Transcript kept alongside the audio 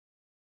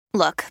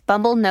Look,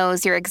 Bumble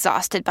knows you're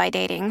exhausted by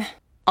dating.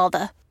 All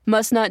the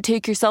must not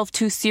take yourself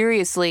too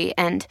seriously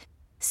and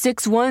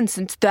 6'1"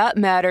 since that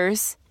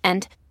matters.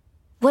 And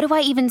what do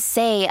I even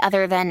say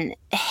other than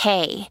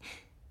hey?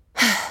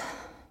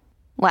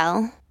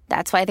 Well,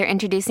 that's why they're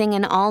introducing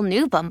an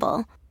all-new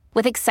Bumble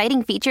with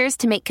exciting features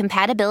to make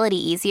compatibility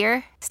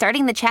easier,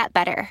 starting the chat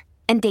better,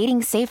 and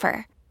dating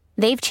safer.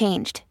 They've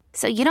changed,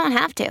 so you don't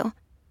have to.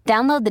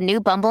 Download the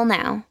new Bumble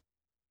now.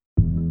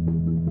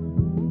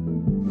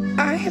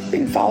 I have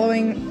been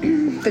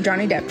following the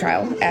Johnny Depp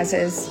trial, as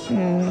is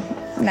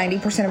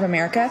 90% of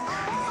America,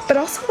 but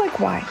also,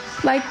 why?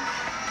 Why?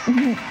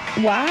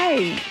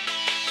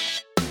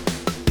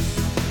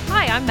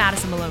 Hi, I'm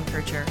Madison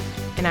Malone-Kircher.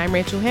 And I'm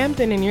Rachel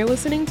Hampton, and you're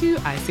listening to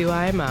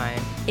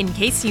ICYMI. In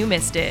case you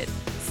missed it.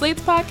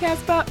 Slate's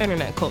podcast about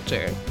internet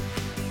culture.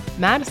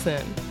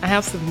 Madison, I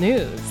have some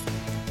news.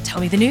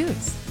 Tell me the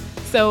news.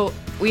 So,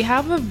 we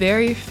have a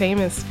very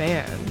famous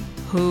fan.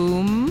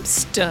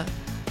 Whomst?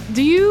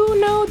 Do you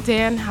know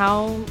Dan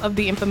Howell of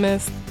the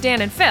infamous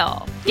Dan and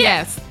Phil?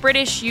 Yes.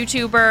 British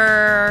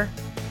YouTuber.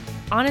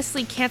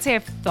 Honestly, can't say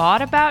I've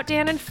thought about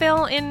Dan and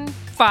Phil in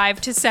 5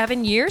 to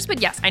 7 years,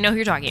 but yes, I know who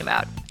you're talking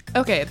about.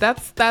 Okay,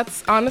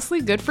 that's honestly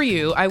good for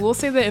you. I will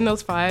say that in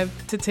those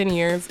 5 to 10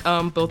 years,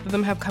 both of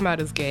them have come out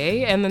as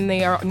gay, and then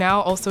they are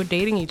now also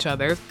dating each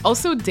other.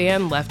 Also,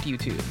 Dan left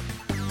YouTube.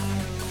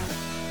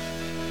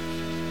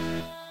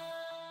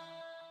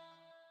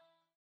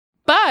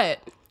 But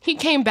he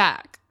came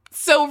back.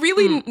 So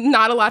really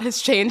not a lot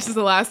has changed since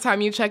the last time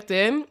you checked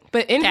in.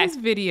 But in his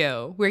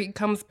video where he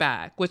comes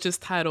back, which is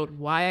titled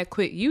Why I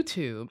Quit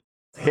YouTube.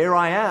 Here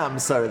I am,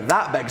 so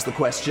that begs the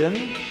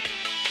question.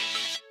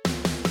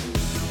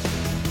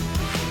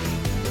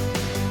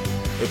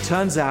 It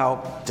turns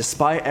out,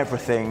 despite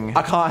everything,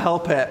 I can't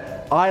help it.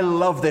 I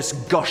love this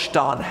gosh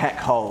darn heck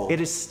hole.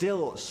 It is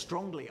still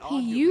strongly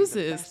He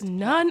uses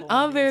none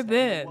other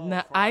than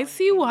the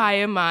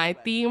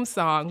ICYMI theme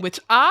song, which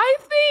I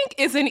think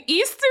is an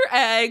Easter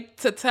egg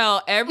to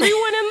tell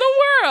everyone in the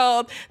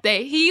world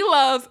that he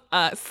loves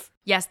us.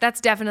 Yes,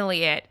 that's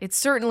definitely it. It's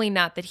certainly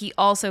not that he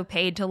also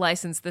paid to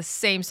license the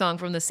same song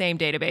from the same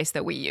database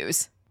that we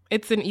use.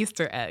 It's an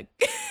Easter egg.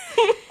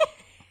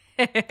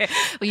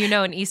 Well, you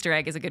know, an Easter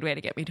egg is a good way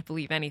to get me to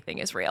believe anything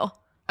is real.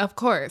 Of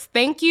course.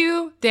 Thank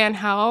you, Dan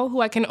Howell,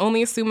 who I can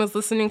only assume is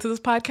listening to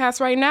this podcast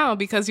right now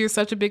because you're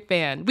such a big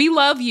fan. We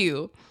love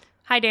you.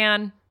 Hi,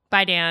 Dan.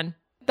 Bye, Dan.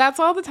 That's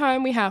all the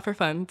time we have for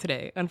fun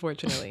today,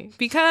 unfortunately.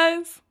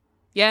 Because,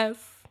 yes,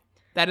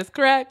 that is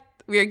correct.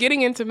 We are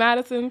getting into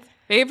Madison's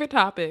favorite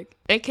topic,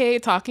 aka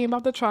talking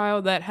about the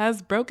trial that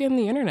has broken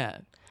the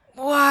internet.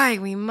 Why?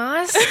 We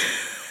must?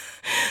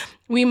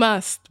 We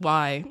must.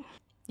 Why?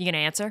 You gonna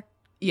answer?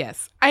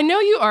 Yes. I know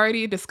you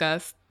already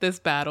discussed this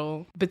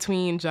battle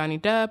between Johnny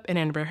Depp and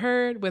Amber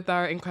Heard with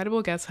our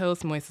incredible guest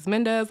host, Moises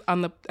Mendez, on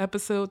the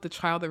episode The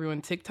Trial That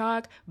Ruined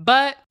TikTok,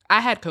 but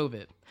I had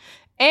COVID.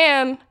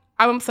 And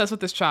I'm obsessed with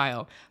this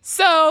trial.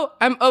 So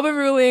I'm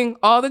overruling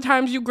all the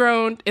times you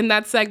groaned in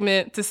that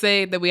segment to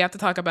say that we have to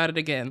talk about it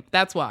again.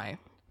 That's why.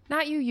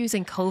 Not you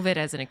using COVID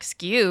as an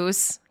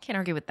excuse. Can't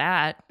argue with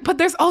that. But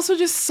there's also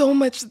just so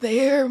much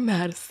there,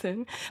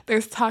 Madison.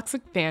 There's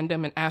toxic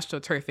fandom and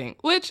astroturfing,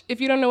 which,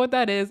 if you don't know what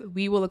that is,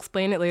 we will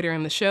explain it later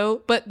in the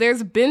show. But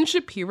there's Ben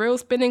Shapiro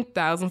spending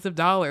thousands of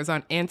dollars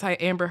on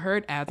anti-Amber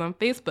Heard ads on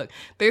Facebook.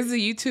 There's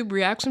the YouTube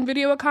reaction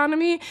video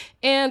economy.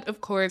 And,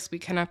 of course, we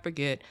cannot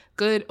forget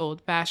good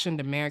old-fashioned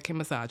American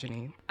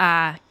misogyny.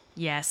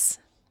 Yes.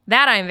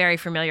 That I'm very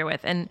familiar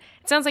with, and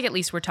it sounds like at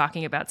least we're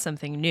talking about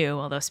something new,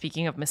 although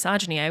speaking of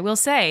misogyny, I will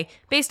say,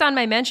 based on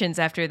my mentions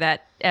after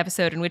that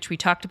episode in which we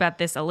talked about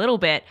this a little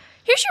bit,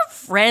 here's your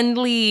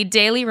friendly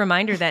daily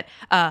reminder that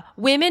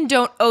women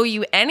don't owe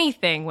you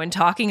anything when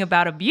talking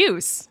about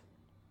abuse.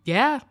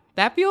 Yeah,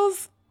 that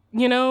feels,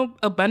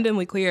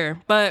 abundantly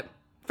clear. But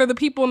for the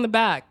people in the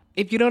back,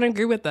 if you don't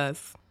agree with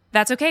us...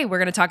 That's okay, we're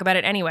going to talk about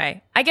it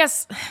anyway. I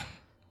guess...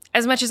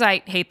 As much as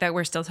I hate that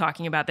we're still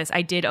talking about this,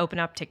 I did open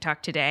up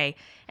TikTok today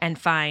and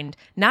find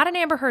not an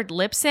Amber Heard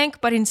lip sync,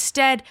 but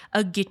instead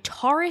a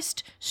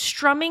guitarist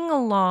strumming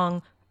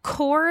along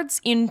chords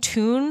in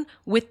tune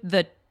with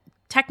the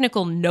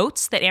technical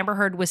notes that Amber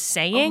Heard was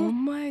saying. Oh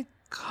my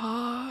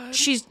God.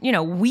 She's,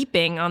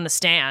 weeping on the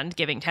stand,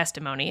 giving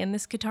testimony, and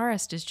this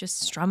guitarist is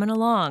just strumming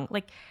along.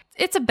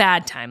 It's a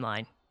bad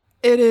timeline.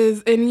 It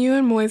is, and you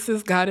and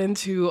Moises got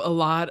into a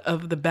lot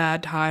of the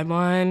bad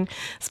timeline,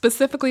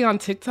 specifically on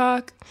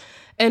TikTok.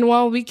 And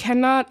while we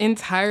cannot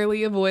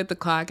entirely avoid the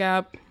clock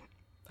app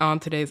on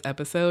today's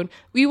episode,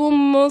 we will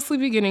mostly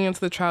be getting into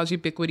the trial's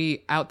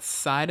ubiquity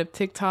outside of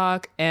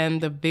TikTok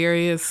and the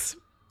various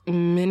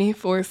many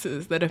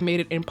forces that have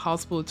made it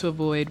impossible to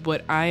avoid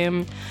what I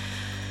am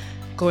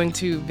going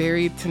to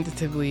very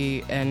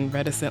tentatively and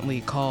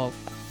reticently call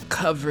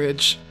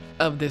coverage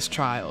of this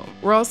trial.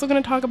 We're also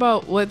going to talk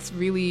about what's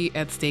really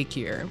at stake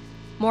here.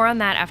 More on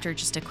that after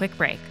just a quick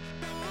break.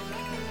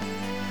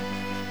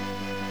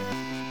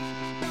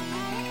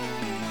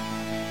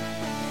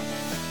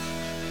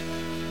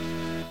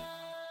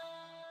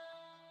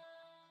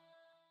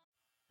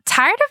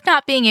 Tired of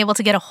not being able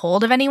to get a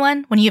hold of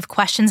anyone when you have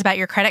questions about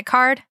your credit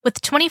card?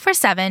 With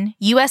 24/7,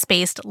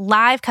 US-based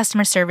live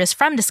customer service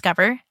from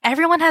Discover,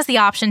 everyone has the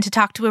option to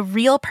talk to a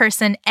real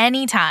person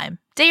anytime,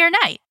 day or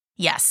night.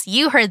 Yes,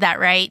 you heard that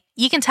right.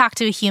 You can talk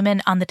to a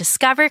human on the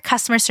Discover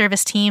customer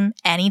service team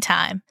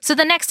anytime. So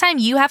the next time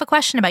you have a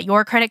question about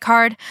your credit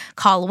card,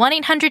 call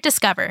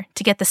 1-800-DISCOVER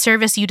to get the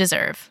service you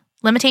deserve.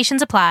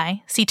 Limitations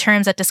apply. See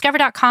terms at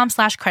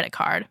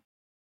discover.com/creditcard.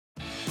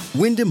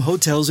 Wyndham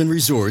Hotels and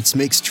Resorts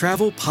makes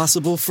travel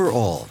possible for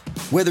all.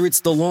 Whether it's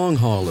the long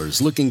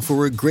haulers looking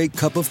for a great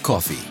cup of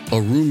coffee,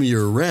 a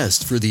roomier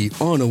rest for the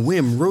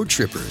on-a-whim road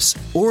trippers,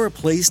 or a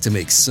place to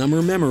make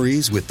summer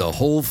memories with the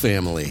whole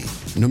family.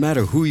 No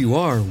matter who you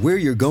are, where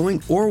you're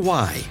going, or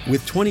why,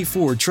 with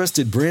 24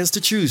 trusted brands to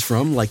choose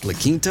from like La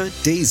Quinta,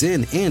 Days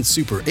Inn, and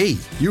Super 8,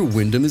 your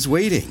Wyndham is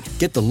waiting.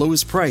 Get the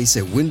lowest price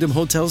at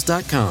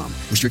WyndhamHotels.com.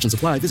 Restrictions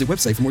apply. Visit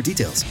website for more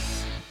details.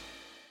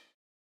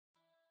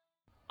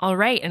 All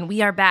right, and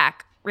we are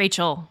back.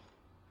 Rachel,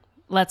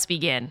 let's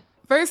begin.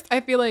 First, I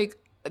feel like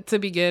to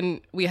begin,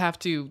 we have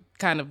to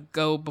kind of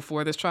go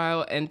before this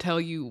trial and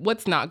tell you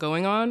what's not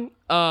going on.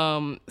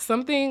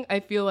 Something I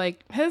feel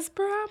like has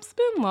perhaps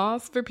been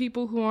lost for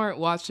people who aren't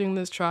watching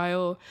this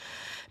trial,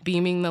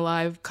 beaming the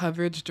live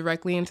coverage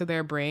directly into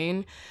their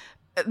brain.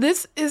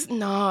 This is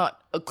not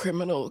a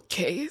criminal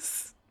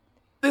case.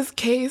 This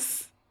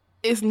case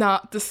is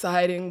not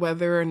deciding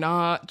whether or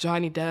not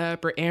Johnny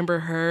Depp or Amber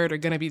Heard are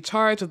going to be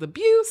charged with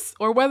abuse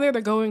or whether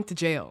they're going to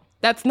jail.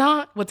 That's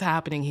not what's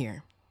happening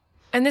here.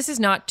 And this is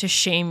not to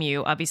shame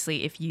you,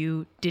 obviously, if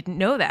you didn't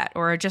know that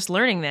or are just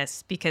learning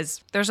this,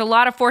 because there's a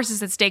lot of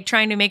forces at stake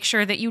trying to make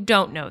sure that you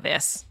don't know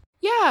this.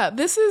 Yeah,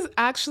 this is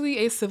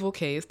actually a civil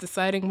case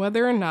deciding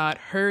whether or not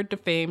Heard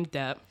defamed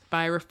Depp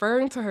by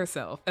referring to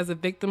herself as a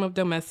victim of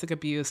domestic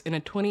abuse in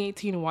a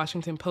 2018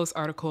 Washington Post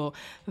article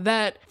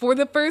that, for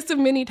the first of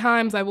many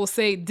times, I will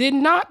say, did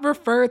not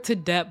refer to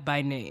Depp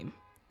by name.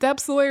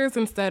 Depp's lawyers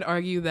instead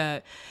argue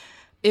that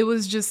it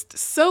was just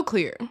so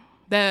clear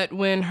that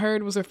when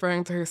Heard was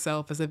referring to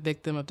herself as a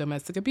victim of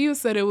domestic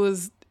abuse, that it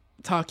was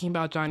talking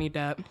about Johnny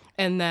Depp,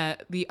 and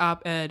that the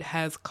op-ed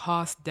has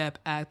cost Depp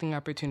acting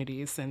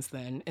opportunities since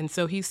then. And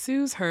so he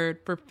sues Heard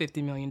for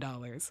 $50 million.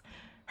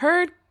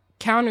 Heard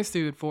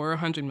countersued for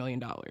 $100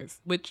 million,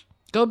 which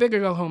go big or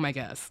go home, I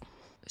guess.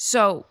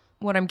 So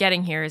what I'm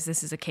getting here is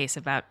this is a case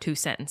about 2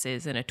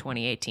 sentences in a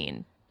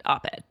 2018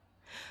 op-ed.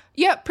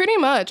 Yeah, pretty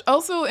much.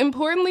 Also,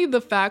 importantly,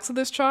 the facts of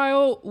this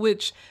trial,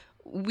 which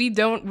we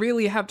don't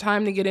really have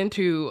time to get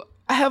into,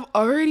 have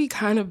already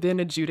kind of been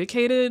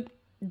adjudicated.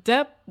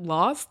 Depp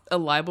lost a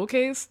libel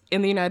case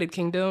in the United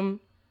Kingdom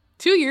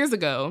 2 years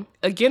ago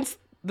against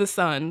The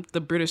Sun,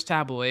 the British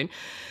tabloid.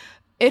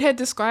 It had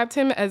described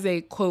him as a,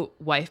 quote,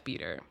 wife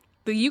beater.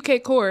 The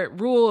UK court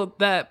ruled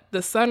that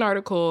the Sun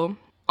article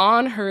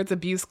on Heard's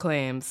abuse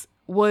claims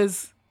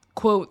was,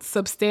 quote,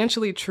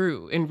 substantially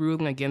true in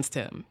ruling against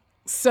him.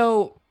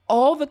 So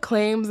all the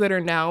claims that are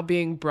now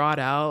being brought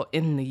out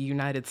in the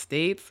United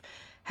States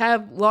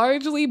have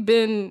largely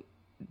been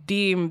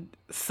deemed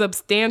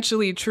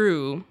substantially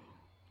true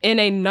in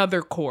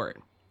another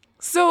court.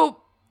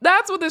 So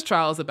that's what this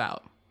trial is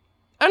about.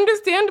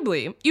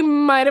 Understandably, you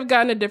might have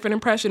gotten a different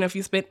impression if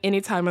you spent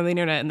any time on the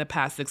internet in the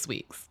past 6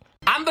 weeks.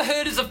 Amber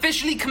Heard has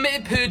officially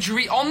committed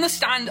perjury on the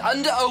stand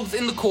under oath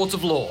in the court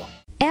of law.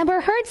 Amber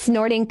Heard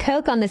snorting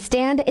coke on the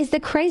stand is the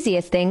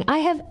craziest thing I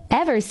have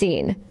ever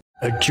seen.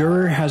 A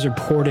juror has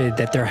reported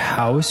that their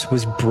house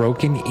was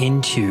broken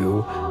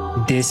into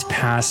this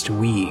past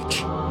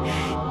week.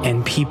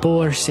 And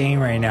people are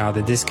saying right now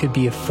that this could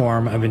be a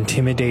form of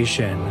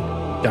intimidation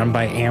done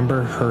by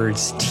Amber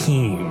Heard's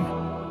team.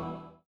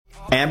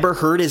 Amber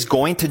Heard is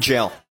going to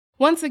jail.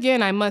 Once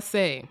again, I must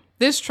say,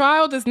 this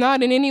trial does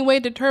not in any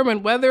way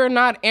determine whether or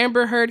not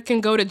Amber Heard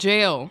can go to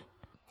jail.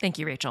 Thank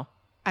you, Rachel.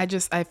 I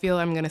feel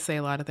I'm going to say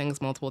a lot of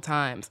things multiple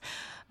times.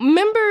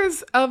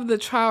 Members of the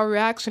trial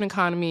reaction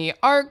economy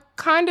are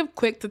kind of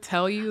quick to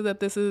tell you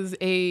that this is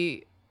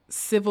a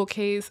civil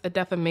case, a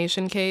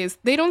defamation case.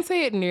 They don't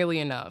say it nearly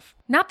enough.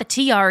 Not the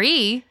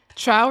TRE.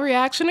 Trial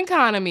reaction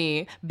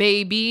economy,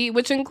 baby,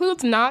 which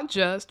includes not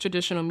just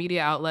traditional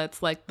media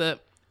outlets like the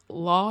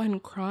Law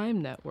and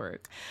Crime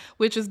Network,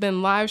 which has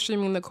been live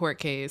streaming the court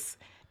case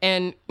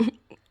and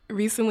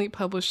recently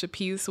published a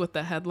piece with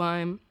the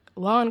headline,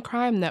 Law and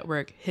Crime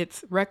Network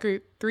hits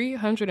record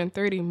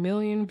 330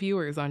 million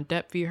viewers on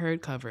Depp v.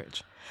 Heard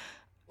coverage,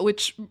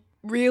 which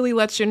really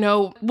lets you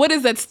know what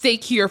is at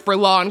stake here for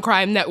Law and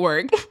Crime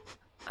Network.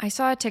 I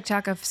saw a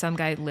TikTok of some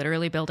guy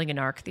literally building an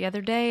ark the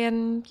other day,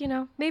 and,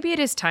 maybe it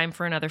is time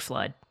for another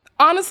flood.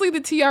 Honestly, the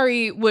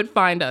TRE would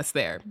find us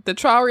there. The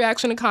trial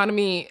reaction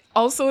economy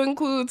also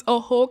includes a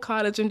whole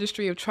cottage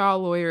industry of trial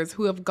lawyers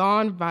who have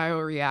gone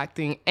viral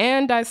reacting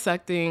and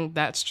dissecting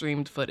that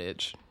streamed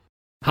footage.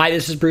 Hi,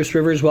 this is Bruce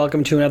Rivers.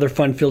 Welcome to another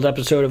fun-filled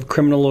episode of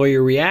Criminal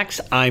Lawyer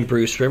Reacts. I'm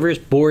Bruce Rivers,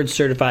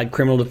 board-certified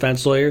criminal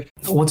defense lawyer.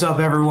 What's up,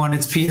 everyone?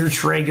 It's Peter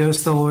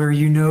Tragos, the lawyer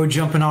you know,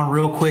 jumping on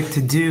real quick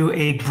to do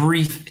a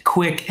brief,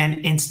 quick, and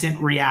instant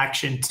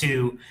reaction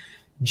to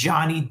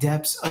Johnny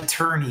Depp's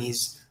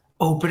attorneys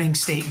opening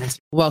statements.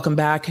 Welcome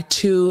back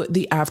to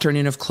the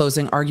afternoon of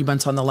closing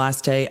arguments on the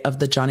last day of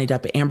the Johnny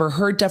Depp Amber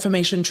Heard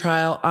defamation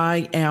trial.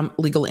 I am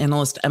legal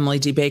analyst Emily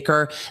D.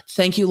 Baker.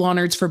 Thank you, law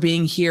nerds, for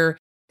being here.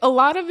 A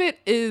lot of it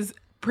is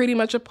pretty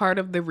much a part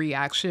of the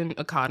reaction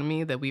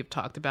economy that we've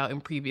talked about in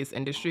previous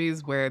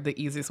industries, where the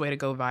easiest way to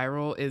go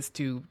viral is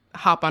to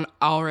hop on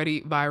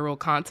already viral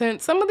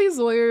content. Some of these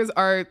lawyers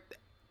are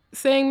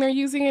saying they're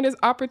using it as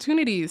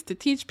opportunities to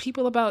teach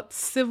people about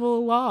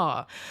civil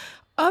law.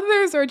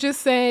 Others are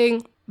just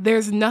saying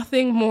there's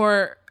nothing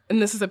more,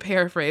 and this is a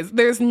paraphrase,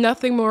 there's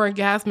nothing more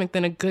orgasmic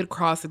than a good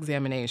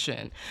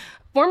cross-examination.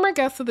 Former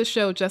guest of the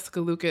show, Jessica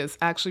Lucas,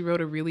 actually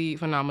wrote a really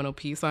phenomenal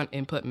piece on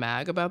Input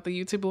Mag about the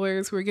YouTube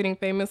lawyers who are getting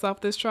famous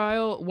off this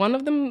trial. One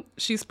of them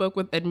she spoke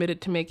with admitted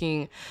to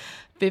making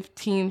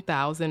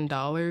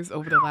 $15,000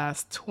 over the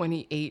last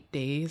 28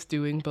 days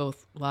doing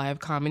both live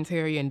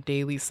commentary and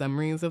daily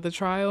summaries of the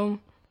trial.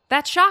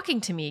 That's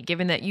shocking to me,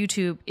 given that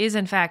YouTube is,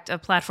 in fact, a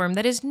platform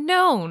that is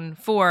known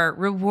for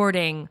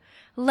rewarding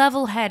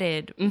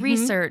level-headed,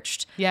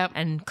 researched,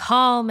 and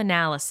calm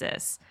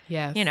analysis.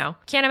 Yes. You know,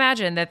 can't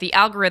imagine that the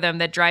algorithm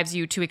that drives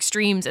you to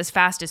extremes as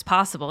fast as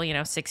possible,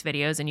 6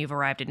 videos and you've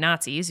arrived at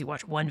Nazis. You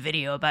watch one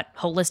video about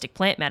holistic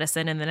plant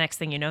medicine and the next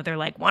thing you know, they're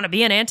like, want to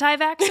be an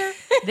anti-vaxxer?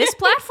 This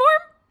platform?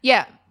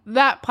 Yeah,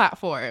 that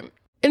platform.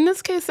 In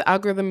this case, the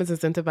algorithm is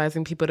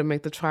incentivizing people to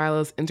make the trial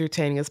as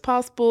entertaining as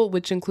possible,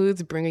 which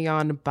includes bringing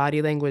on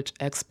body language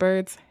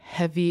experts,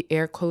 heavy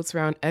air quotes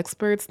around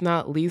experts,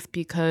 not least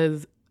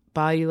because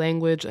body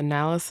language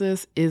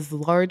analysis is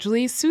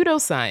largely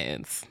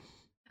pseudoscience.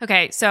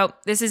 Okay, so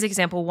this is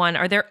example one.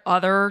 Are there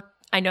other,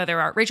 I know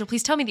there are. Rachel,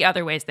 please tell me the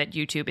other ways that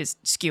YouTube is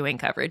skewing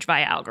coverage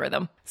via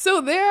algorithm.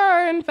 So there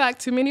are, in fact,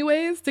 too many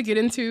ways to get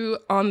into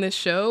on this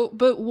show,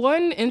 but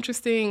one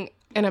interesting,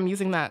 and I'm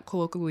using that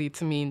colloquially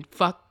to mean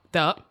fucked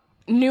up,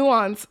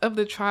 nuance of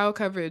the trial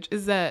coverage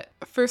is that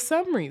for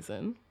some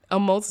reason, a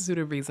multitude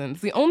of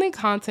reasons, the only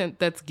content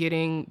that's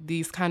getting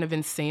these kind of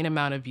insane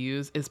amount of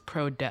views is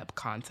pro-Depp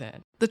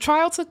content. The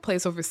trial took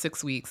place over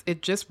 6 weeks.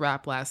 It just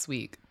wrapped last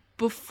week.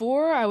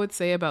 Before, I would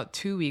say about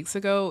 2 weeks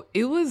ago,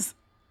 it was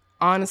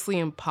honestly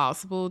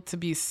impossible to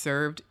be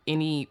served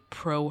any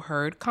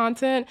pro-Heard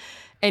content,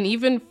 and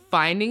even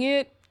finding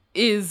it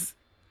is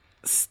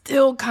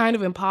still kind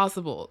of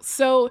impossible.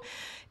 So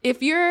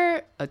if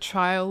you're a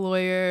trial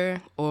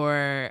lawyer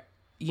or,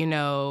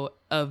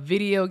 a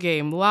video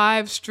game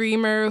live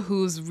streamer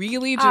who's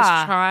really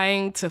just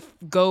trying to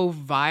go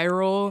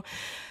viral,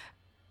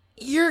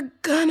 you're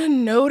gonna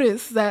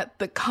notice that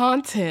the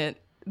content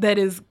that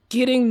is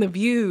getting the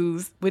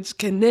views, which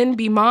can then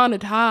be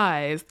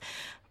monetized,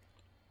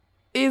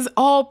 is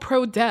all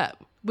pro-Depp,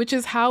 which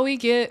is how we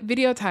get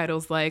video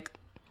titles like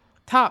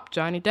Top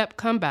Johnny Depp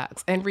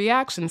Comebacks and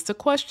Reactions to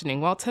Questioning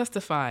While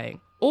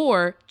Testifying,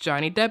 or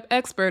Johnny Depp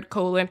Expert,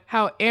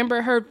 How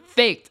Amber Heard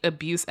Faked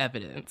Abuse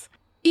Evidence.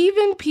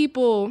 Even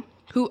people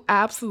who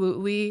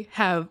absolutely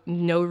have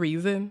no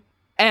reason,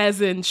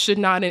 as in should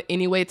not in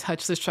any way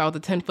touch this trial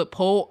with a 10-foot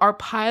pole, are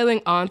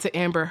piling onto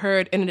Amber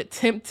Heard in an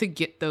attempt to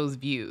get those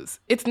views.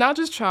 It's not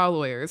just trial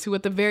lawyers who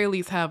at the very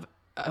least have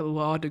a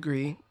law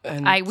degree.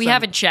 We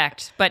haven't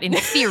checked, but in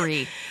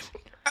theory.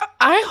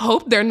 I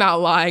hope they're not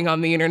lying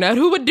on the internet.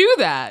 Who would do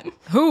that?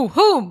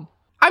 Whom?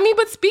 I mean,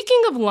 but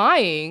speaking of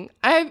lying,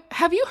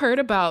 have you heard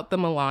about the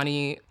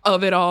Milani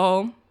of it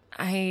all?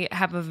 I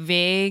have a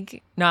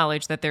vague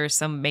knowledge that there's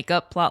some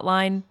makeup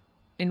plotline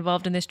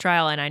involved in this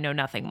trial, and I know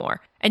nothing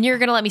more. And you're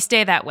going to let me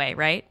stay that way,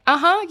 right?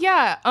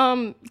 Yeah.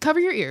 Cover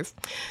your ears.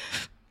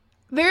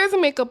 There is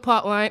a makeup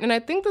plotline, and I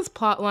think this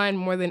plotline,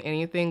 more than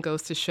anything,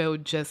 goes to show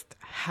just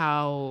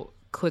how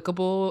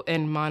clickable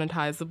and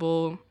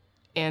monetizable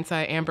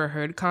anti-Amber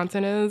Heard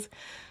content is.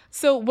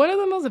 So one of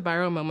the most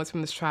viral moments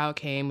from this trial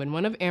came when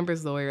one of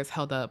Amber's lawyers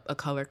held up a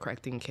color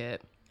correcting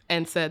kit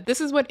and said, this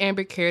is what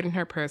Amber carried in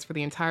her purse for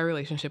the entire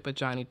relationship with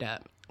Johnny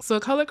Depp. So a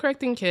color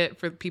correcting kit,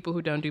 for people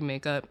who don't do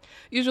makeup,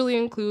 usually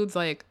includes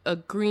like a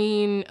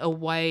green, a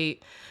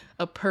white,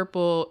 a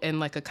purple, and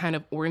like a kind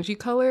of orangey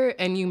color,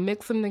 and you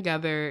mix them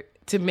together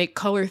to make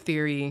color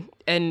theory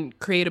and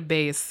create a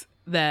base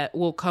that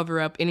will cover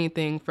up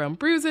anything from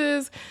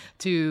bruises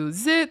to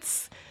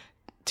zits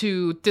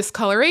to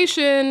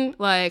discoloration,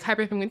 like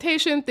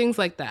hyperpigmentation, things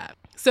like that.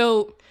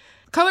 So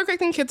color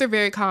correcting kits are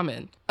very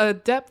common. A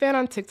Depp fan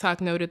on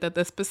TikTok noted that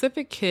the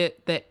specific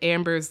kit that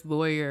Amber's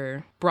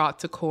lawyer brought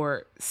to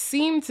court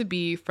seemed to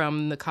be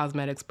from the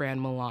cosmetics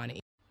brand Milani.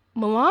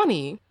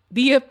 Milani,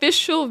 the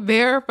official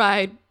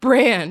verified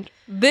brand,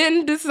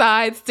 then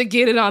decides to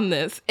get it on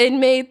this and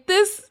made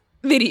this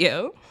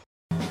video.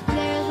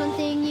 There's one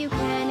thing you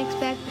can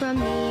expect from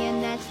me,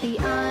 and that's the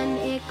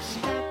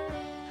unexpected.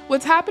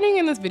 What's happening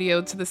in this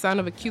video, to the sound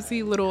of a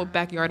cutesy little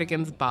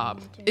backyardigans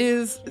bob,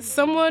 is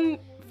someone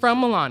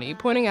from Milani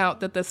pointing out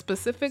that the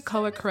specific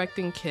color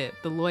correcting kit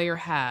the lawyer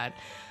had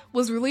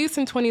was released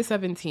in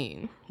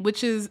 2017,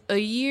 which is a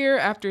year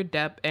after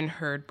Depp and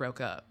Heard broke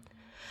up.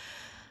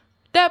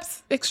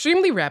 Depp's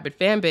extremely rabid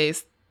fan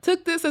base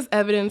took this as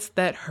evidence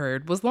that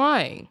Heard was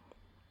lying.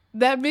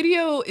 That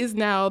video is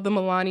now the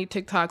Milani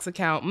TikTok's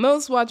account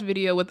most watched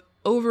video with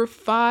over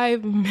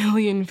 5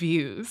 million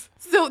views.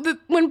 So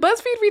when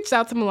BuzzFeed reached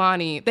out to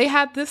Milani, they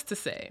had this to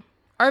say.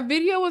 Our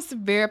video was to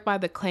verify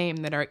the claim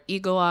that our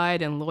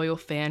eagle-eyed and loyal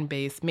fan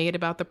base made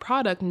about the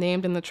product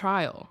named in the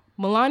trial.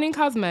 Milani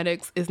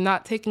Cosmetics is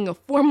not taking a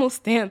formal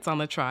stance on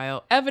the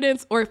trial,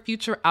 evidence, or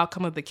future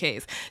outcome of the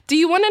case. Do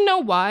you want to know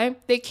why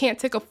they can't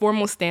take a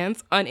formal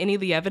stance on any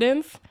of the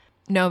evidence?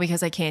 No,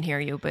 because I can't hear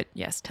you, but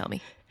yes, tell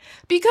me.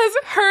 Because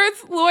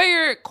Heard's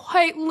lawyer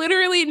quite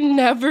literally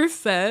never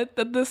said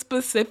that the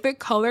specific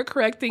color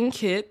correcting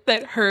kit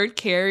that Heard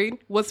carried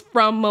was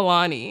from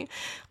Milani.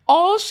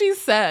 All she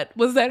said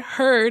was that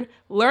Heard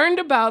learned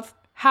about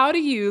how to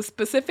use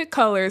specific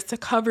colors to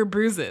cover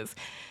bruises.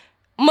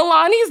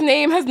 Milani's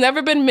name has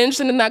never been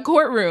mentioned in that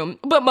courtroom,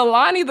 but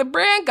Milani, the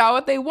brand, got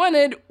what they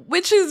wanted,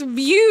 which is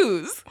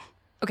views.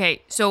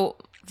 Okay, so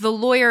the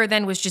lawyer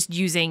then was just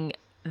using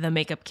the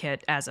makeup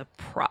kit as a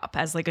prop,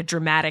 as like a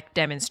dramatic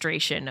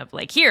demonstration of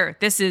like, here,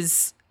 this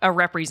is a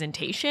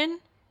representation?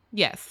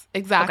 Yes,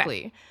 exactly.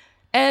 Okay.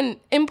 And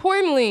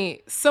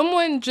importantly,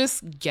 someone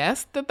just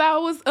guessed that that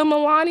was a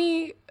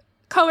Milani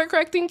color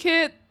correcting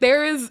kit.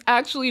 There is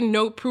actually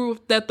no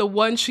proof that the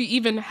one she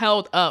even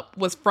held up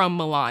was from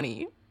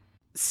Milani.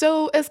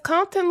 So as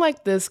content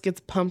like this gets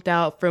pumped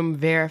out from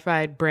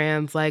verified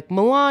brands like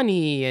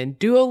Milani and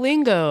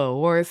Duolingo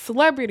or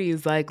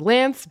celebrities like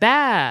Lance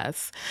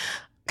Bass,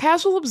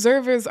 casual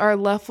observers are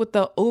left with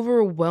the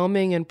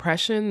overwhelming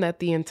impression that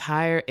the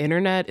entire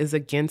internet is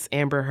against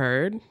Amber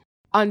Heard.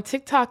 On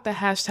TikTok, the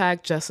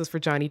hashtag Justice for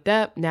Johnny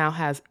Depp now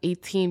has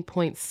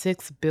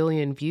 18.6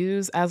 billion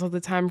views as of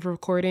the time of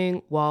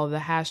recording, while the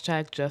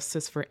hashtag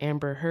Justice for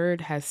Amber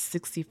Heard has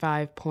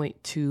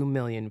 65.2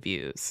 million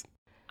views.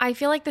 I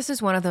feel like this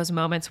is one of those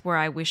moments where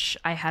I wish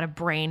I had a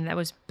brain that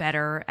was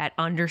better at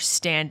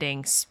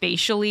understanding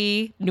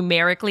spatially,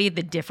 numerically,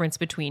 the difference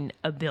between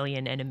a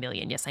billion and a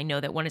million. Yes, I know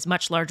that one is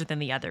much larger than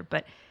the other,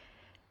 but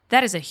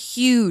that is a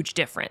huge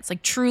difference.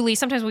 Like truly,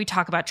 sometimes when we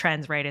talk about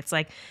trends, right, it's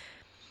like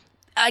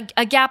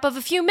a gap of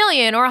a few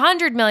million or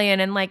 100 million,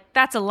 and like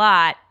that's a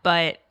lot,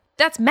 but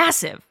that's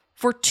massive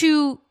for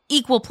two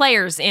equal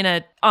players in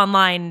an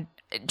online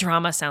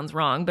drama. Sounds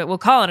wrong, but we'll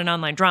call it an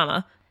online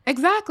drama.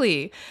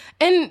 Exactly.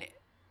 And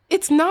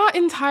it's not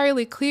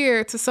entirely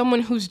clear to someone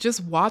who's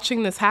just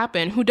watching this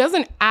happen, who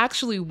doesn't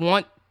actually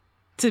want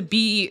to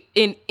be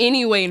in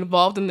any way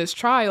involved in this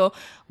trial,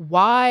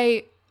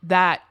 why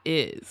that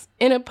is.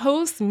 In a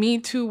post-Me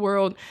Too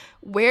world,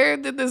 where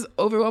did this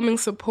overwhelming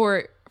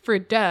support for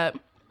Depp,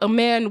 a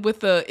man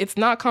with a, it's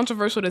not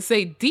controversial to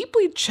say,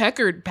 deeply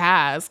checkered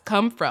past,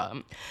 come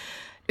from?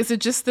 Is it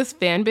just this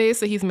fan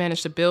base that he's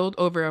managed to build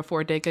over a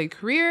 4-decade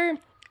career?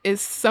 Is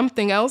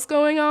something else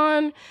going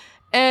on?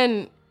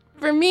 And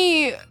for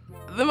me,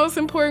 the most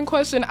important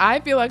question I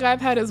feel like I've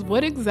had is,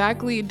 what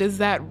exactly does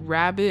that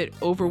rabid,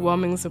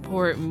 overwhelming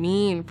support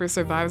mean for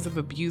survivors of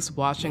abuse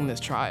watching this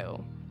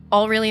trial?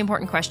 All really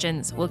important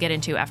questions we'll get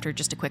into after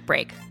just a quick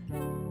break.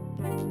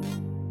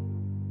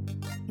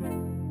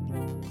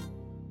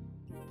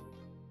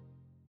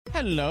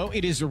 Hello,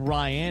 it is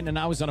Ryan, and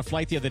I was on a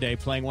flight the other day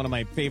playing one of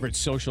my favorite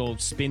social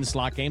spin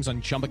slot games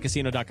on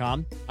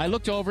ChumbaCasino.com. I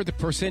looked over at the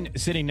person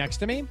sitting next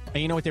to me, and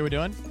you know what they were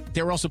doing?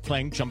 They were also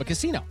playing Chumba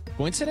Casino.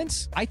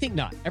 Coincidence? I think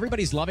not.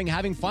 Everybody's loving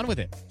having fun with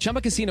it.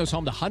 Chumba Casino is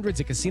home to hundreds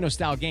of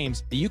casino-style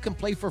games that you can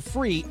play for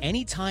free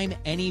anytime,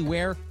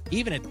 anywhere,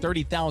 even at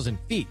 30,000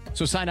 feet.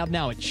 So sign up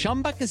now at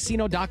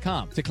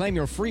ChumbaCasino.com to claim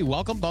your free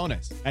welcome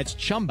bonus. That's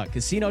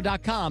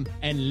ChumbaCasino.com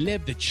and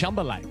live the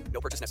Chumba life.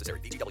 No purchase necessary.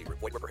 VGW.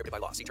 Void where prohibited by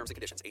law. See terms and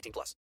conditions. 18+.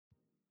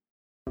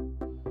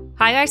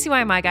 Hi,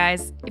 ICYMI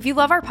guys. If you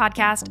love our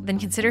podcast, then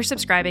consider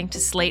subscribing to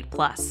Slate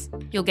Plus.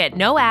 You'll get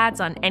no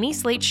ads on any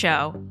Slate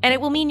show, and it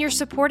will mean you're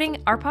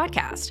supporting our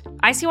podcast.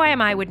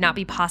 ICYMI would not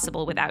be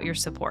possible without your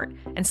support,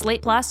 and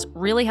Slate Plus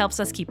really helps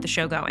us keep the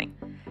show going.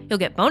 You'll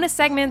get bonus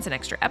segments and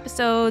extra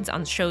episodes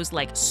on shows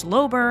like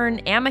Slow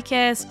Burn,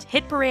 Amicus,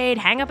 Hit Parade,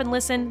 Hang Up and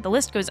Listen, the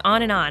list goes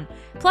on and on.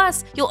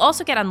 Plus, you'll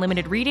also get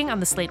unlimited reading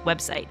on the Slate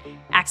website,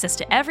 access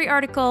to every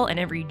article and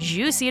every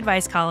juicy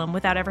advice column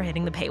without ever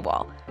hitting the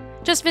paywall.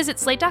 Just visit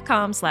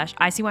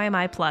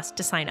slate.com/ICYMI Plus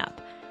to sign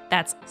up.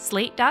 That's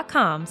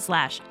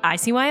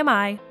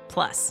slate.com/ICYMI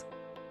Plus.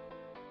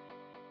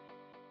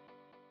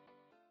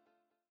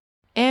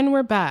 And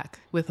we're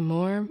back with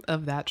more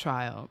of that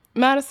trial.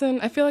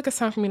 Madison, I feel like it's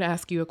time for me to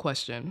ask you a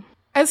question.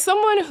 As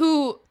someone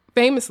who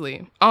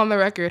famously, on the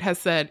record, has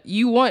said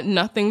you want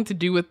nothing to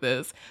do with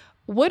this,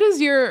 what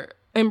has your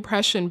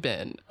impression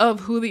been of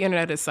who the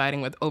internet is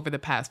siding with over the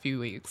past few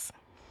weeks?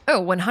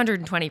 Oh,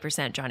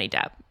 120% Johnny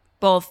Depp.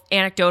 Both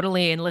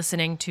anecdotally in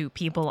listening to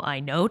people I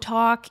know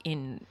talk,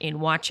 in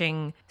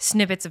watching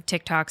snippets of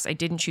TikToks I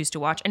didn't choose to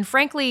watch. And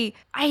frankly,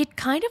 I had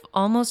kind of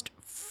almost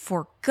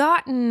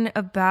forgotten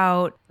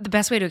about, the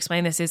best way to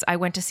explain this is I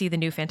went to see the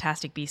new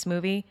Fantastic Beasts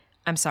movie.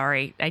 I'm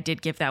sorry, I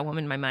did give that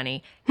woman my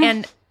money.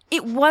 And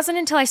it wasn't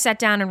until I sat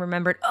down and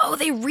remembered, oh,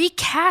 they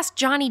recast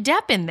Johnny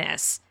Depp in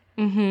this,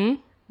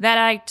 that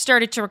I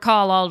started to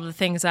recall all of the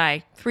things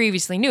I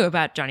previously knew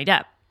about Johnny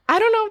Depp. I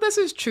don't know if this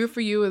is true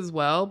for you as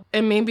well,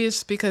 and maybe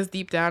it's because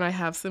deep down I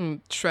have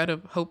some shred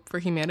of hope for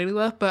humanity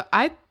left, but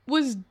I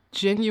was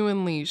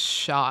genuinely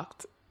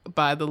shocked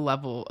by the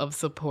level of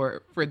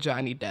support for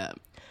Johnny Depp.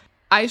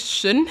 I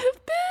shouldn't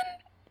have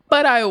been,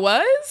 but I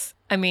was.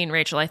 I mean,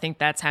 Rachel, I think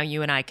that's how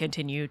you and I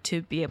continue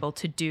to be able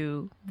to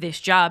do this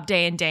job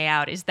day in, day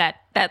out, is that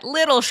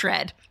little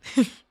shred.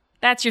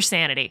 That's your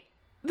sanity.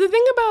 The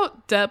thing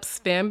about Depp's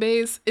fan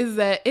base is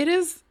that it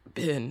has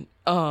been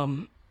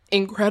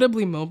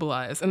incredibly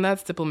mobilized, and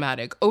that's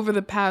diplomatic, over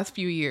the past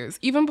few years,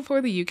 even before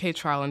the UK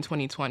trial in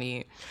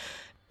 2020.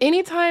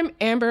 Anytime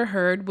Amber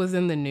Heard was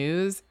in the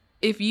news,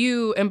 if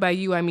you, and by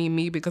you I mean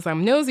me because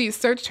I'm nosy,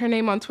 searched her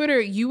name on Twitter,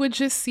 you would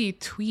just see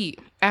tweet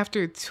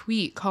after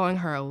tweet calling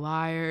her a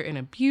liar, an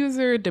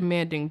abuser,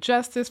 demanding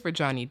justice for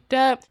Johnny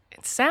Depp.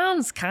 It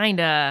sounds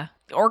kinda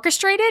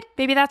orchestrated.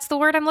 Maybe that's the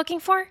word I'm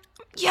looking for.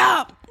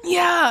 Yeah.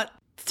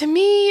 To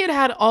me, it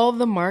had all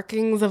the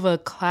markings of a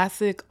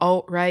classic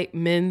alt-right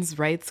men's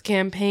rights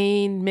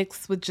campaign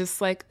mixed with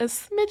just like a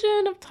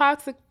smidgen of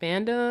toxic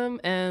fandom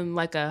and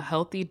like a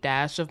healthy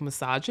dash of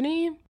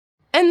misogyny.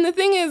 And the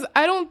thing is,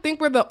 I don't think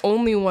we're the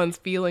only ones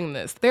feeling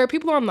this. There are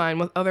people online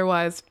with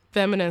otherwise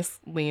feminist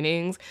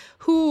leanings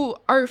who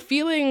are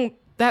feeling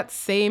that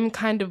same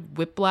kind of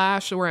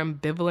whiplash or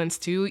ambivalence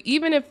too,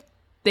 even if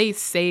they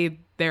say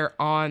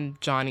they're on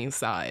Johnny's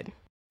side.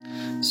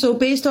 So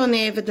based on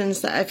the evidence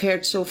that I've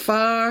heard so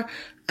far,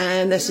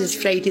 and this is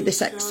Friday the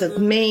 6th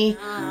of May,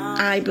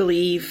 I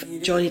believe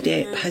Johnny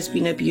Depp has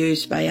been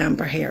abused by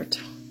Amber Heard.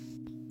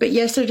 But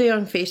yesterday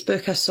on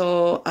Facebook I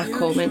saw a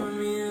comment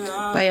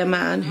by a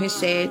man who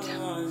said,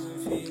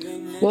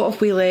 "What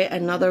if we let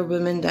another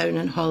woman down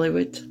in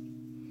Hollywood?"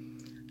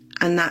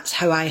 And that's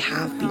how I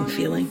have been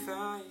feeling.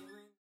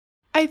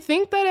 I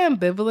think that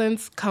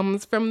ambivalence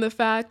comes from the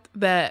fact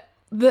that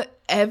the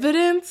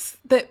evidence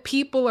that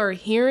people are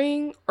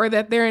hearing or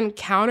that they're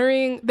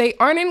encountering, they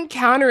aren't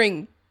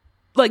encountering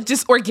like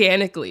just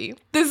organically.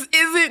 This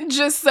isn't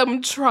just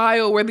some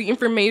trial where the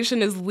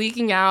information is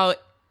leaking out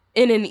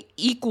in an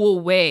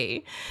equal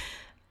way.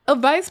 A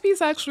Vice piece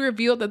actually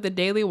revealed that the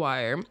Daily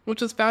Wire,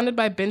 which was founded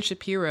by Ben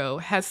Shapiro,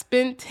 has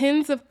spent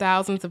tens of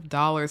thousands of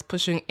dollars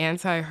pushing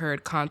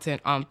anti-Heard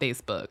content on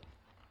Facebook.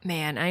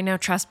 Man, I know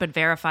trust but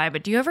verify,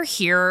 but do you ever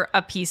hear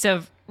a piece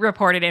of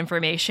reported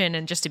information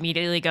and just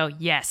immediately go,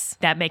 yes,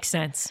 that makes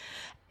sense?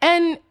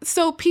 And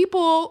so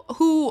people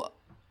who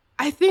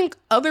I think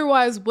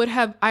otherwise would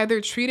have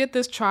either treated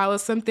this trial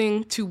as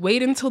something to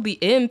wait until the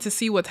end to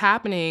see what's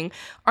happening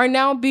are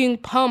now being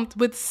pumped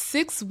with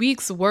 6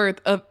 weeks worth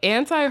of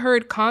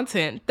anti-Heard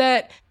content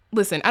that,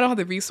 listen, I don't have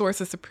the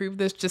resources to prove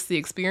this, just the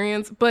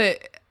experience,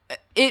 but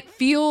it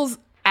feels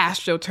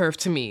astroturf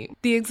to me.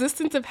 The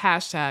existence of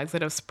hashtags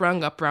that have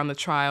sprung up around the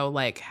trial,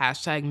 like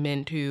hashtag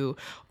 #MenToo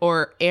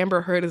or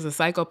Amber Heard is a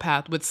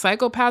psychopath, with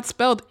psychopath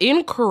spelled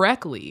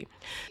incorrectly.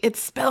 It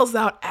spells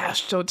out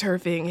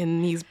astroturfing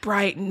in these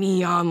bright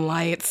neon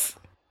lights.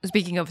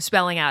 Speaking of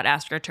spelling out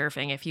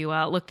astroturfing, if you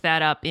looked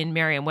that up in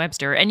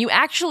Merriam-Webster, and you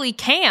actually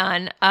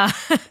can,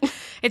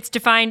 it's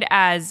defined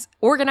as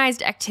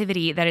organized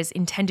activity that is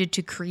intended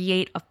to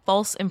create a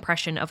false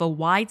impression of a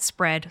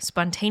widespread,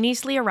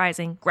 spontaneously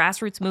arising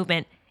grassroots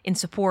movement in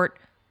support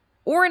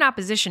or in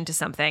opposition to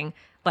something,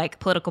 like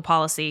political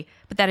policy,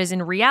 but that is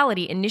in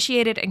reality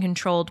initiated and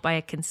controlled by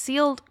a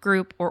concealed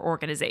group or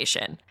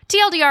organization.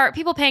 TLDR,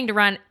 people paying to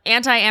run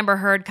anti-Amber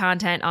Heard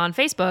content on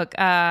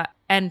Facebook,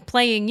 and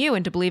playing you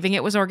into believing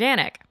it was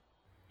organic.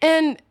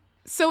 And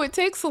so it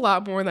takes a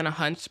lot more than a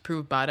hunch to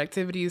prove bot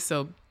activity,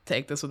 so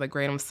take this with a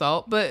grain of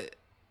salt. But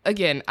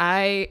again,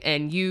 I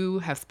and you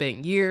have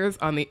spent years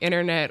on the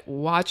internet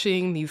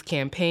watching these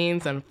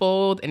campaigns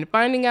unfold and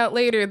finding out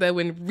later that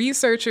when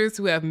researchers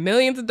who have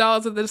millions of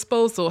dollars at their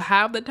disposal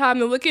have the time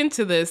to look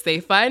into this, they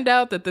find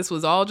out that this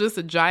was all just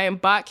a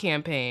giant bot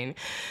campaign.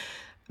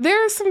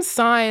 There are some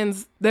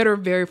signs that are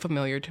very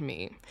familiar to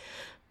me.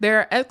 There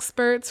are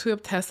experts who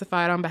have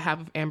testified on behalf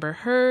of Amber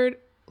Heard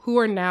who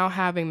are now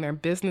having their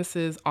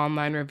businesses'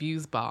 online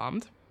reviews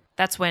bombed.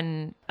 That's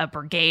when a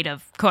brigade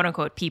of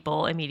quote-unquote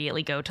people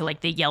immediately go to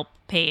like the Yelp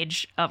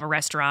page of a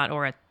restaurant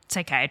or a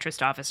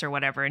psychiatrist office or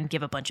whatever and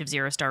give a bunch of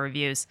 0-star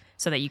reviews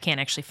so that you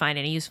can't actually find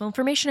any useful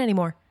information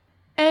anymore.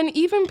 And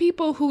even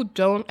people who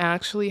don't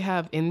actually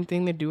have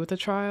anything to do with the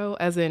trial,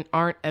 as in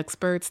aren't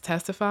experts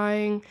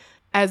testifying,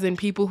 as in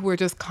people who are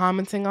just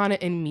commenting on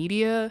it in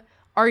media,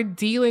 are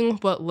dealing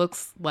with what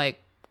looks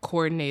like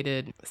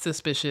coordinated,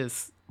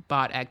 suspicious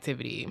bot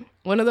activity.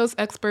 One of those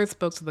experts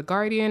spoke to The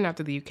Guardian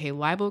after the UK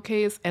libel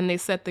case, and they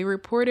said they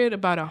reported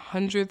about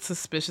 100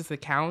 suspicious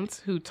accounts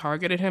who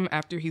targeted him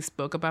after he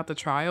spoke about the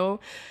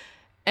trial.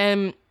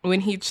 And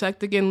when he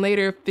checked again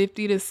later,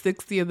 50 to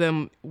 60 of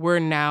them were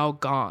now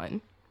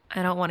gone.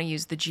 I don't want to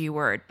use the G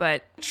word,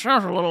 but it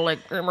sounds a little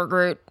like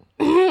Gamergate.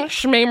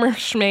 Schmamer,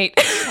 schmate.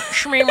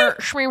 Schmamer,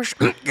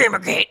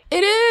 Gamergate.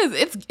 It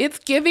is. It's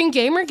giving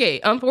Gamergate,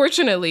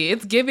 unfortunately.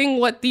 It's giving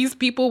what these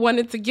people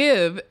wanted to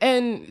give.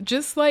 And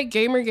just like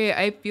Gamergate,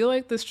 I feel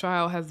like this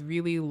trial has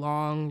really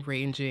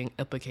long-ranging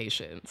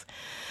implications.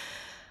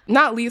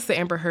 Not least that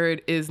Amber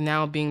Heard is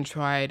now being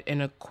tried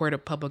in a court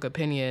of public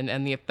opinion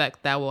and the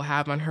effect that will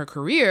have on her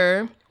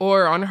career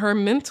or on her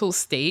mental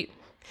state,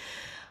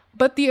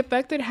 but the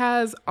effect it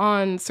has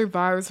on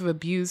survivors of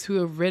abuse who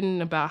have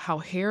written about how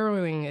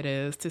harrowing it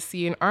is to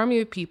see an army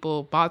of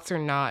people, bots or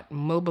not,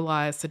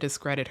 mobilized to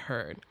discredit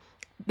Heard.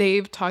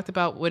 They've talked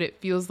about what it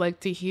feels like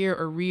to hear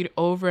or read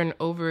over and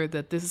over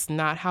that this is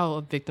not how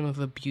a victim of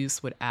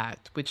abuse would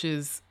act, which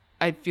is,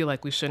 I feel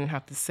like we shouldn't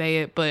have to say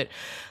it, but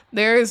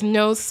there is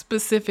no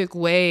specific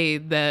way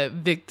that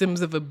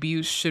victims of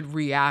abuse should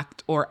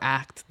react or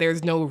act.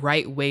 There's no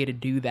right way to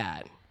do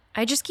that.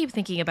 I just keep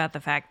thinking about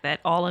the fact that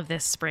all of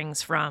this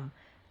springs from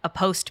a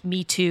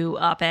post-Me Too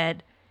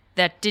op-ed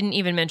that didn't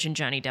even mention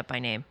Johnny Depp by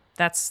name.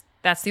 That's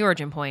the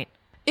origin point.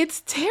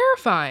 It's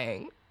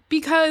terrifying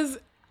because,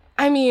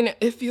 I mean,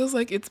 it feels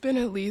like it's been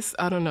at least,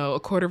 I don't know, a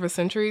quarter of a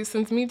century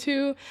since Me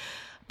Too.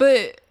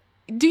 But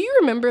do you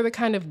remember the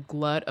kind of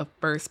glut of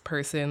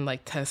first-person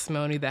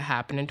testimony that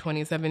happened in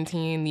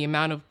 2017? The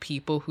amount of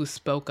people who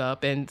spoke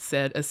up and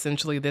said,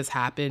 essentially, this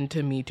happened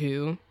to Me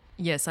Too?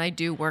 Yes, I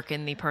do work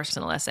in the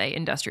personal essay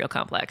industrial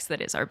complex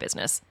that is our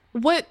business.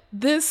 What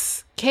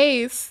this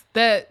case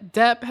that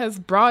Depp has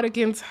brought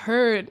against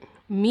Heard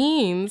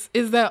means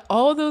is that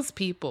all those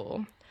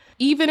people,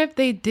 even if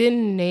they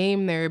didn't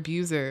name their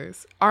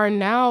abusers, are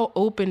now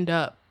opened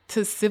up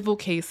to civil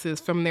cases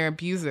from their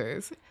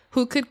abusers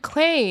who could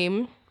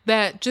claim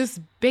that just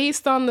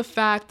based on the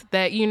fact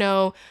that,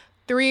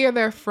 3 of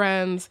their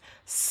friends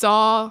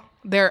saw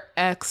their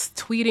ex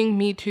tweeting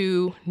Me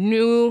Too,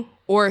 knew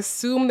or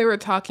assumed they were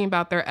talking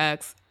about their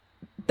ex,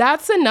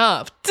 that's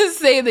enough to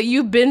say that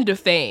you've been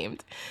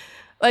defamed.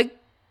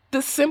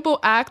 The simple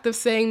act of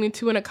saying Me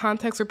Too in a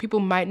context where people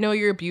might know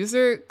your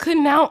abuser could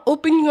now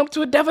open you up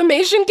to a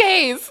defamation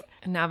case.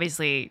 And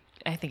obviously,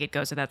 I think it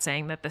goes without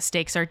saying that the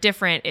stakes are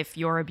different if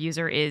your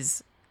abuser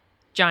is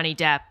Johnny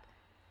Depp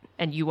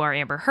and you are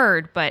Amber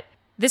Heard, but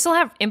this will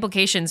have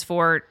implications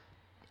for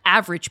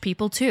average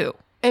people too.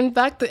 In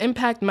fact, the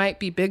impact might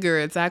be bigger.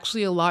 It's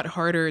actually a lot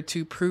harder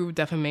to prove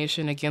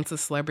defamation against a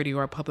celebrity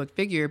or a public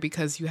figure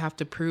because you have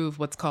to prove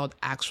what's called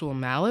actual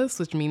malice,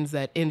 which means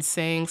that in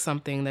saying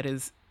something that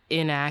is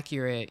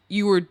inaccurate,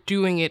 you were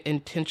doing it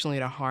intentionally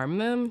to harm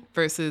them,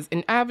 versus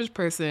an average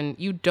person,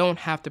 you don't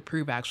have to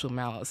prove actual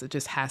malice. It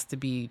just has to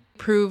be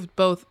proved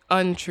both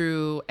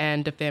untrue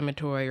and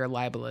defamatory or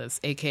libelous,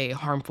 aka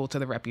harmful to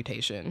the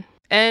reputation.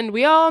 And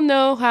we all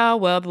know how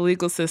well the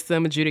legal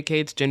system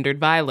adjudicates gendered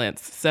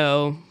violence,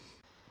 so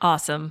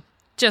awesome.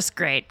 Just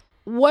great.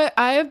 What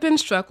I have been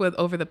struck with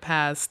over the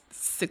past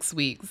 6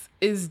 weeks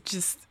is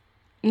just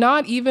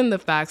not even the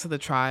facts of the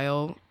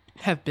trial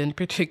have been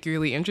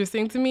particularly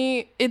interesting to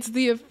me. It's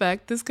the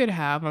effect this could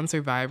have on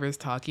survivors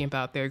talking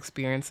about their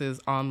experiences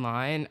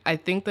online. I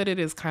think that it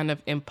is kind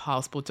of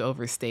impossible to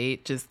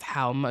overstate just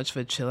how much of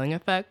a chilling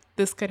effect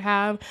this could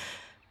have.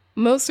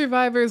 Most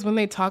survivors, when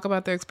they talk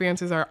about their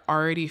experiences, are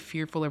already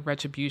fearful of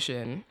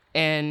retribution.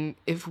 And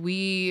if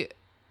we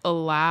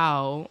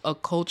allow a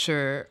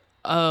culture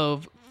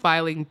of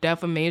filing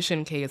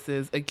defamation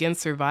cases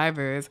against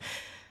survivors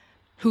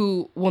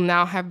who will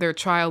now have their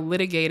trial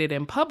litigated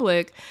in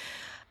public,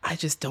 I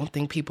just don't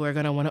think people are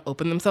going to want to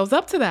open themselves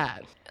up to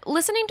that.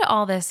 Listening to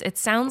all this, it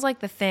sounds like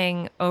the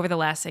thing over the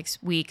last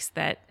 6 weeks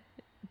that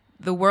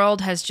the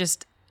world has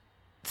just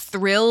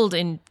thrilled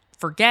in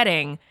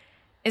forgetting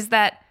is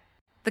that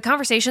the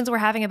conversations we're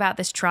having about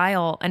this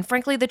trial, and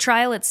frankly, the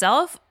trial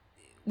itself,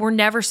 were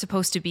never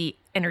supposed to be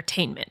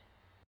entertainment.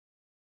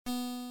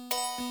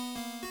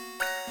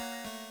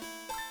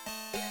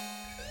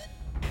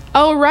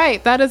 All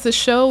right, that is the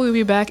show. We'll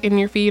be back in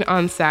your feed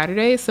on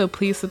Saturday, so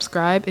please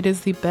subscribe. It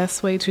is the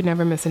best way to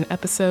never miss an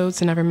episode,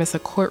 to never miss a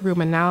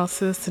courtroom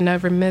analysis, to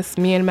never miss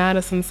me and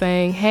Madison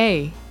saying,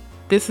 hey,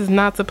 this is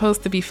not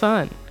supposed to be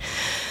fun.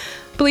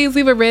 Please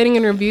leave a rating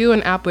and review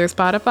on Apple or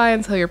Spotify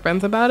and tell your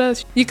friends about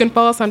us. You can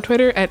follow us on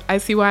Twitter at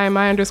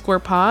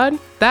ICYMI_pod.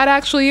 That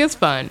actually is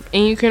fun.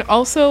 And you can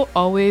also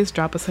always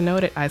drop us a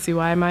note at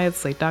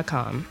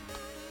ICYMI@slate.com.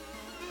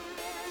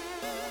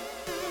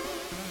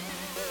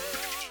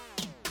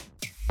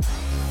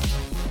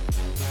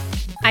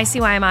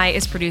 ICYMI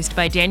is produced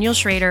by Daniel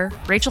Schrader,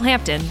 Rachel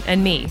Hampton,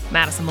 and me,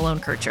 Madison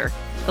Malone-Kircher.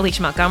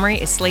 Alicia Montgomery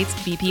is Slate's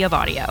VP of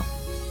Audio.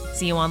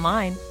 See you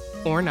online.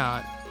 Or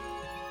not.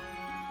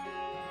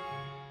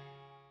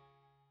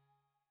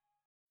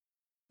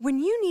 When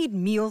you need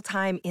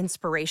mealtime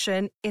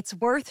inspiration, it's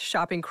worth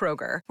shopping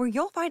Kroger, where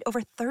you'll find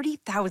over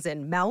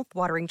 30,000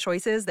 mouth-watering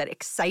choices that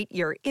excite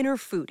your inner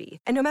foodie.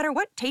 And no matter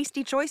what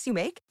tasty choice you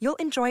make, you'll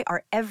enjoy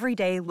our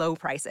everyday low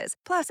prices,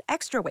 plus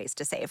extra ways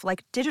to save,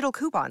 like digital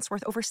coupons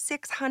worth over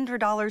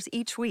 $600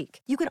 each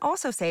week. You can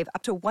also save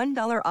up to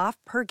 $1 off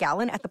per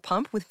gallon at the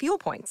pump with fuel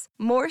points.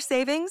 More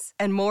savings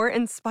and more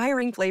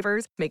inspiring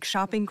flavors make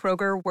shopping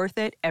Kroger worth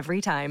it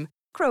every time.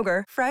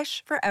 Kroger,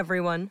 fresh for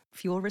everyone.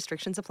 Fuel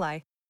restrictions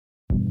apply.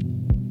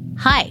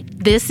 Hi,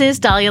 this is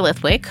Dahlia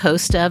Lithwick,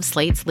 host of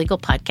Slate's legal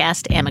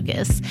podcast,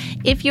 Amicus.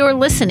 If you're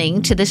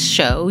listening to this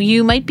show,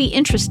 you might be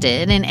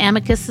interested in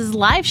Amicus's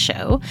live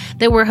show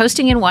that we're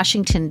hosting in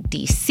Washington,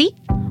 D.C.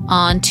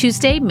 on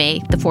Tuesday, May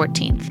the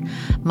 14th.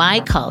 My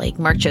colleague,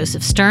 Mark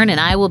Joseph Stern, and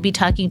I will be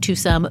talking to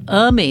some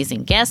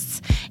amazing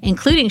guests,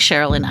 including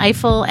Sherrilyn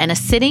Ifill and a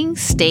sitting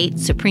state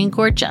Supreme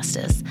Court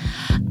justice,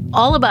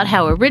 all about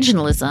how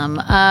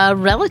originalism, a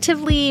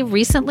relatively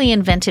recently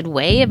invented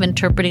way of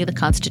interpreting the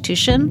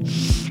Constitution,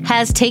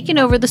 has taken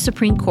over the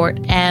Supreme Court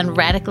and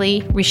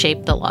radically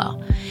reshaped the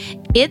law.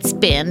 It's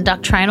been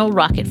doctrinal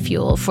rocket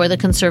fuel for the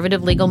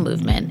conservative legal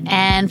movement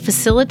and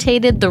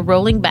facilitated the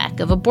rolling back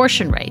of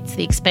abortion rights,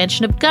 the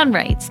expansion of gun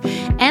rights,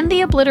 and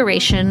the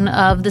obliteration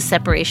of the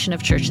separation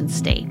of church and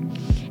state.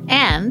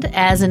 And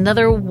as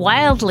another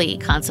wildly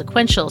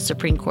consequential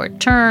Supreme Court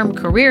term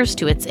careers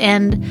to its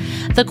end,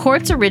 the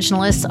court's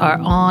originalists are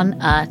on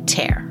a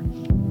tear.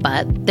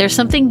 But there's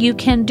something you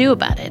can do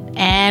about it,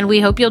 and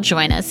we hope you'll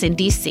join us in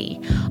D.C.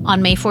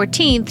 on May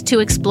 14th to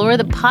explore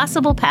the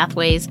possible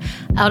pathways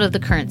out of the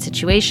current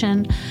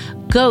situation.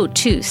 Go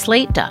to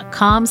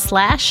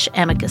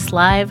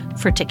slate.com/amicuslive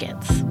for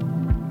tickets.